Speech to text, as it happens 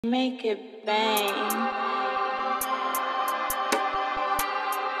Make it bang.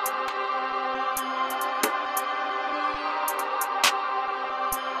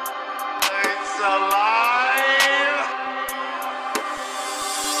 It's alive.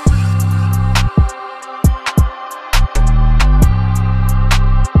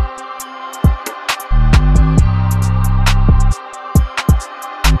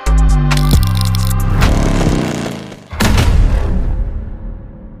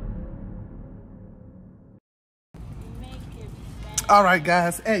 All right,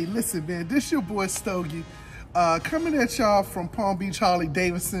 guys. Hey, listen, man. This your boy Stogi, coming at y'all from Palm Beach, Harley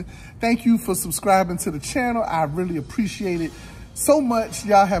Davidson. Thank you for subscribing to the channel. I really appreciate it so much.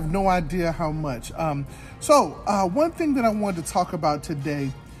 Y'all have no idea how much. One thing that I wanted to talk about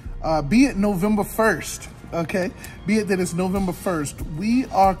today, be it November 1st, okay? Be it that it's November 1st, we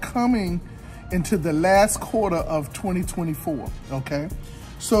are coming into the last quarter of 2024, okay?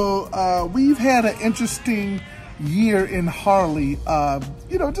 So we've had an interesting year in Harley.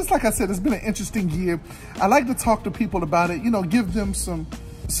 You know, just like I said, it's been an interesting year. I like to talk to people about it, you know, give them some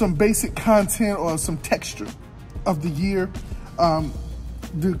basic content or some texture of the year.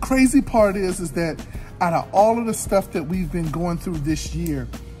 The crazy part is that out of all of the stuff that we've been going through this year,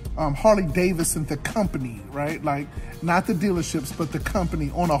 Harley Davidson, the company, right? Like not the dealerships, but the company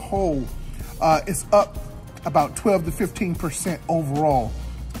on a whole, is up about 12 to 15% overall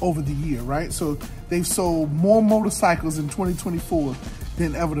over the year, right? So they've sold more motorcycles in 2024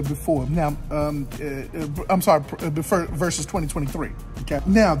 than ever before. Now, I'm sorry, versus 2023, okay?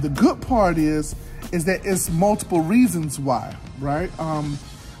 Now, the good part is that it's multiple reasons why, right?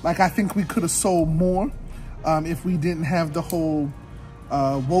 Like I think we could have sold more if we didn't have the whole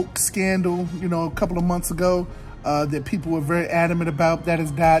woke scandal, you know, a couple of months ago that people were very adamant about. That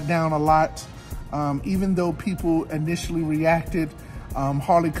has died down a lot. Even though people initially reacted,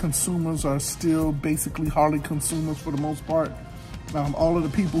 Harley consumers are still basically Harley consumers for the most part. All of the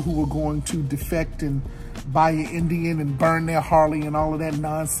people who were going to defect and buy an Indian and burn their Harley and all of that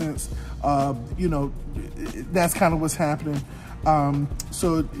nonsense, you know, that's kind of what's happening.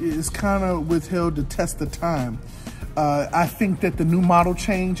 So it's kind of withheld to test the time. I think that the new model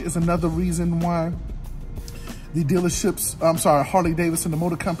change is another reason why the dealerships, Harley Davidson, the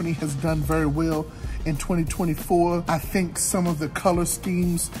motor company, has done very well in 2024. I think some of the color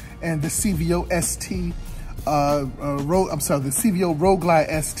schemes and the CVO ST, the CVO Road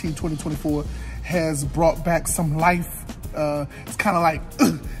Glide ST 2024 has brought back some life. It's kind of like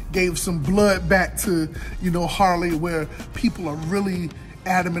gave some blood back to, you know, Harley, where people are really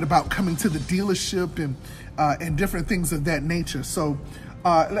adamant about coming to the dealership and different things of that nature. So,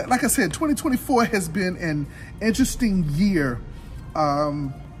 like I said, 2024 has been an interesting year,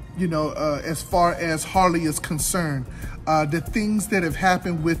 you know, as far as Harley is concerned. The things that have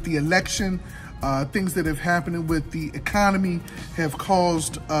happened with the election, things that have happened with the economy have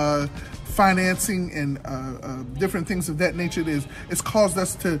caused financing and different things of that nature. It's caused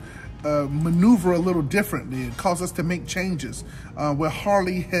us to maneuver a little differently. It caused us to make changes where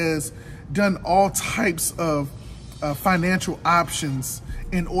Harley has done all types of financial options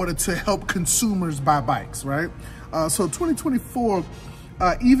in order to help consumers buy bikes, right? So 2024,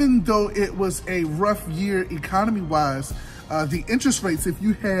 even though it was a rough year economy-wise, the interest rates, if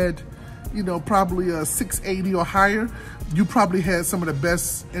you had, you know, probably a 680 or higher, you probably had some of the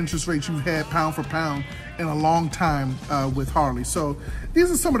best interest rates you've had pound for pound in a long time with Harley. So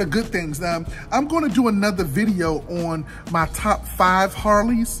these are some of the good things. Now, I'm going to do another video on my top 5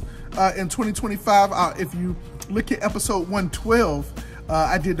 Harleys in 2025. If you look at episode 112,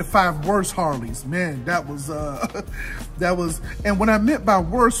 I did the 5 worst Harleys. Man, that was, and what I meant by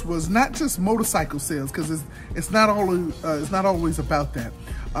worst was not just motorcycle sales, because it's not always about that,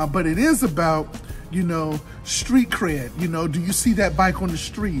 but it is about, you know, street cred. You know, do you see that bike on the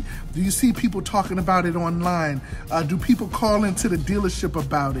street? Do you see people talking about it online? Do people call into the dealership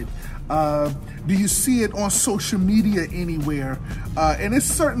about it? Do you see it on social media anywhere? And it's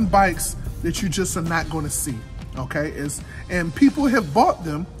certain bikes that you just are not going to see. Okay, and people have bought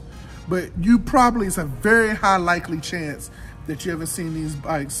them, but you probably, it's a very high likely chance that you haven't seen these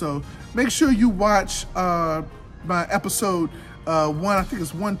bikes. So make sure you watch my episode 1, I think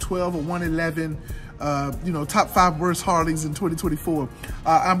it's 112 or 111, you know, top 5 worst Harleys in 2024.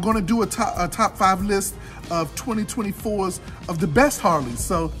 I'm going to do a top 5 list of 2024's of the best Harleys.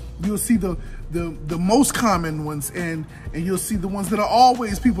 So you'll see the most common ones, and you'll see the ones that are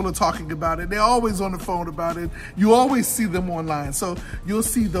always, people are talking about it. They're always on the phone about it. You always see them online. So you'll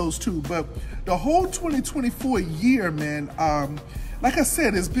see those too. But the whole 2024 year, man, like I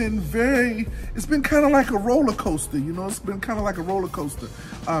said, it's been kind of like a roller coaster, you know, it's been kind of like a roller coaster.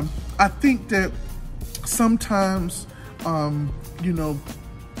 I think that sometimes, you know,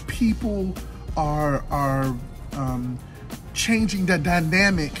 people are changing the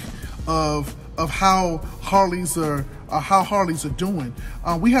dynamic of how Harleys are doing.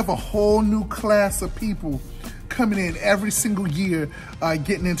 We have a whole new class of people coming in every single year,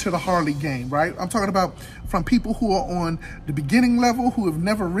 getting into the Harley game, right? I'm talking about from people who are on the beginning level, who have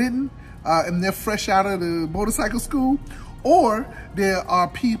never ridden, and they're fresh out of the motorcycle school, or there are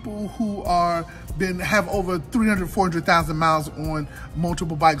people who have over 300, 400,000 miles on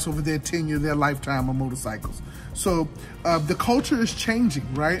multiple bikes over their tenure, their lifetime of motorcycles. So the culture is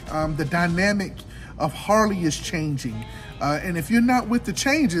changing, right? The dynamic of Harley is changing. And if you're not with the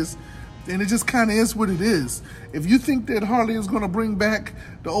changes, then it just kind of is what it is. If you think that Harley is going to bring back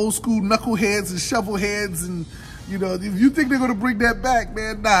the old school knuckleheads and shovel heads, and you know, if you think they're going to bring that back,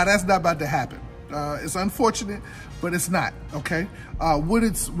 man, nah, that's not about to happen. It's unfortunate, but it's not, okay? What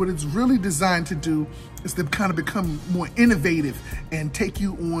it's really designed to do is to kind of become more innovative and take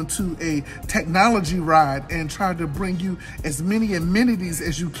you onto a technology ride and try to bring you as many amenities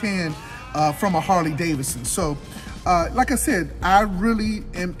as you can from a Harley Davidson. So, like I said, I really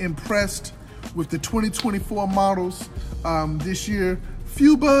am impressed with the 2024 models this year.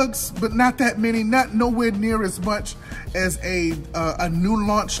 Few bugs, but not that many, not nowhere near as much as a new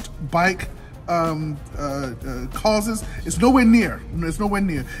launched bike causes. It's nowhere near. It's nowhere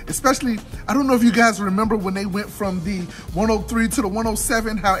near. Especially, I don't know if you guys remember when they went from the 103 to the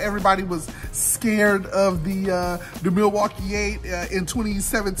 107, how everybody was scared of the Milwaukee 8 in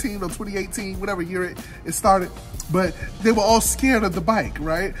 2017 or 2018, whatever year it started. But they were all scared of the bike,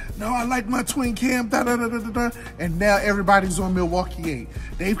 right? No, I like my twin cam, da da da da da. And now everybody's on Milwaukee 8.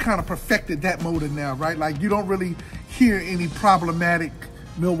 They've kind of perfected that motor now, right? Like, you don't really hear any problematic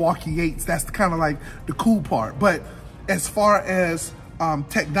Milwaukee 8s. That's kind of like the cool part. But as far as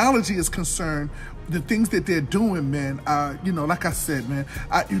technology is concerned, the things that they're doing, man, you know, like I said, man,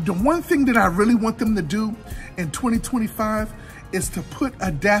 the one thing that I really want them to do in 2025 is to put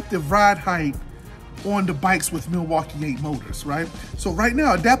adaptive ride height on the bikes with Milwaukee 8 motors, right? So right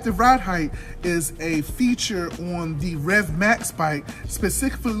now, adaptive ride height is a feature on the Rev Max bike,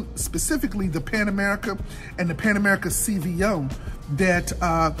 specifically the Pan America and the Pan America CVO,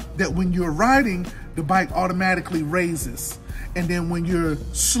 that when you're riding, the bike automatically raises. And then when you're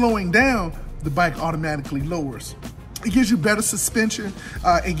slowing down, the bike automatically lowers. It gives you better suspension.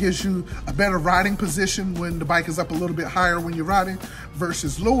 It gives you a better riding position when the bike is up a little bit higher when you're riding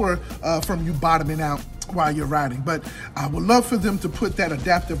versus lower from you bottoming out while you're riding. But I would love for them to put that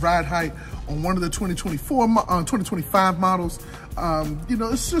adaptive ride height on one of the 2025 models. You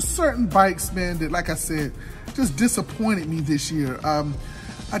know, it's just certain bikes, man, that, like I said, just disappointed me this year.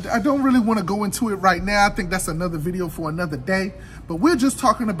 I don't really want to go into it right now. I think that's another video for another day. But we're just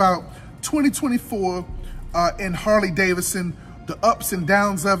talking about 2024 in Harley Davidson, the ups and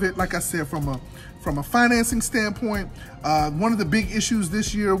downs of it. Like I said, from a financing standpoint, one of the big issues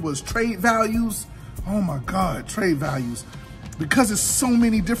this year was trade values. Oh my God, trade values. Because there's so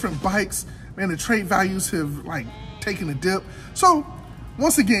many different bikes, man, the trade values have like taken a dip. So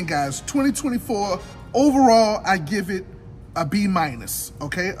once again, guys, 2024, overall, I give it a B-,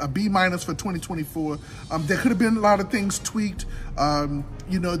 okay? A B- for 2024. There could have been a lot of things tweaked.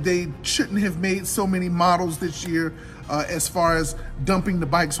 You know, they shouldn't have made so many models this year as far as dumping the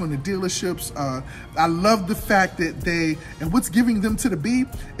bikes on the dealerships. I love the fact that and what's giving them to the B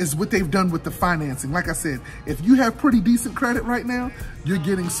is what they've done with the financing. Like I said, if you have pretty decent credit right now, you're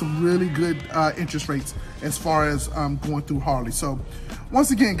getting some really good interest rates as far as going through Harley. So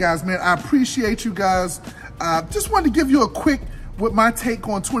once again, guys, man, I appreciate you guys. Just wanted to give you a quick, what my take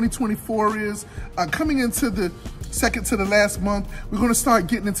on 2024 is. Coming into the second to the last month, we're going to start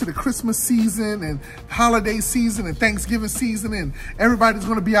getting into the Christmas season and holiday season and Thanksgiving season, and everybody's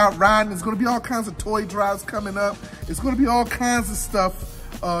going to be out riding. There's going to be all kinds of toy drives coming up. It's going to be all kinds of stuff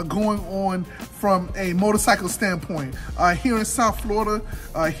going on from a motorcycle standpoint. Here in South Florida,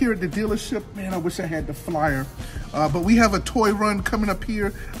 here at the dealership, man, I wish I had the flyer. But we have a toy run coming up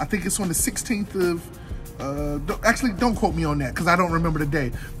here. I think it's on the 16th of actually, don't quote me on that because I don't remember the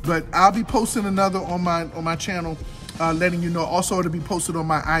day. But I'll be posting another on my channel, letting you know. Also, it'll be posted on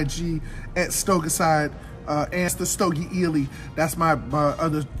my IG at Stogiside and the Stogi Ely. That's my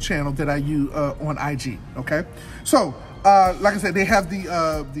other channel that I use on IG. Okay, so like I said, they have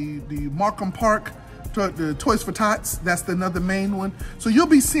the Markham Park, the Toys for Tots. That's another main one. So you'll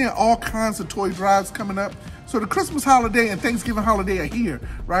be seeing all kinds of toy drives coming up. So the Christmas holiday and Thanksgiving holiday are here,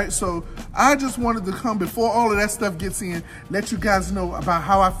 right? So I just wanted to come before all of that stuff gets in, let you guys know about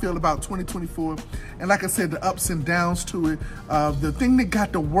how I feel about 2024. And like I said, the ups and downs to it. The thing that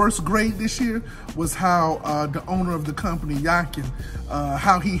got the worst grade this year was how the owner of the company, Yankin,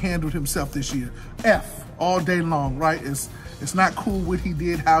 how he handled himself this year. F all day long, right? It's not cool what he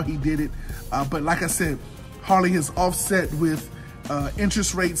did, how he did it. But like I said, Harley has offset with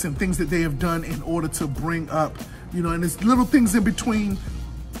interest rates and things that they have done in order to bring up, you know, and it's little things in between.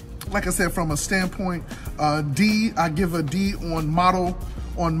 Like I said, from a standpoint, D, I give a D on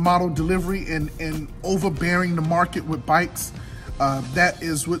model delivery and overbearing the market with bikes. That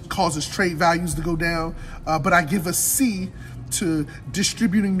is what causes trade values to go down. But I give a C to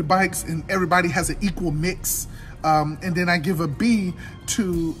distributing the bikes and everybody has an equal mix. And then I give a B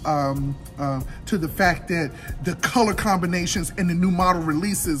to the fact that the color combinations and the new model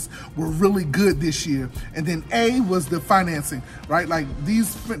releases were really good this year. And then A was the financing, right? Like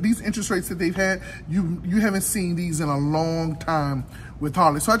these interest rates that they've had, you haven't seen these in a long time with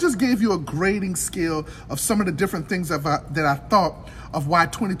Harley. So I just gave you a grading scale of some of the different things that I thought of why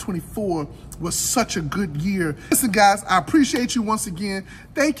 2024 was such a good year. Listen, guys, I appreciate you once again.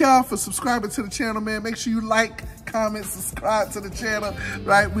 Thank y'all for subscribing to the channel, man. Make sure you like, comment, subscribe to the channel,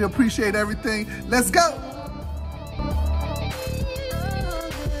 right? We appreciate everything. Let's go.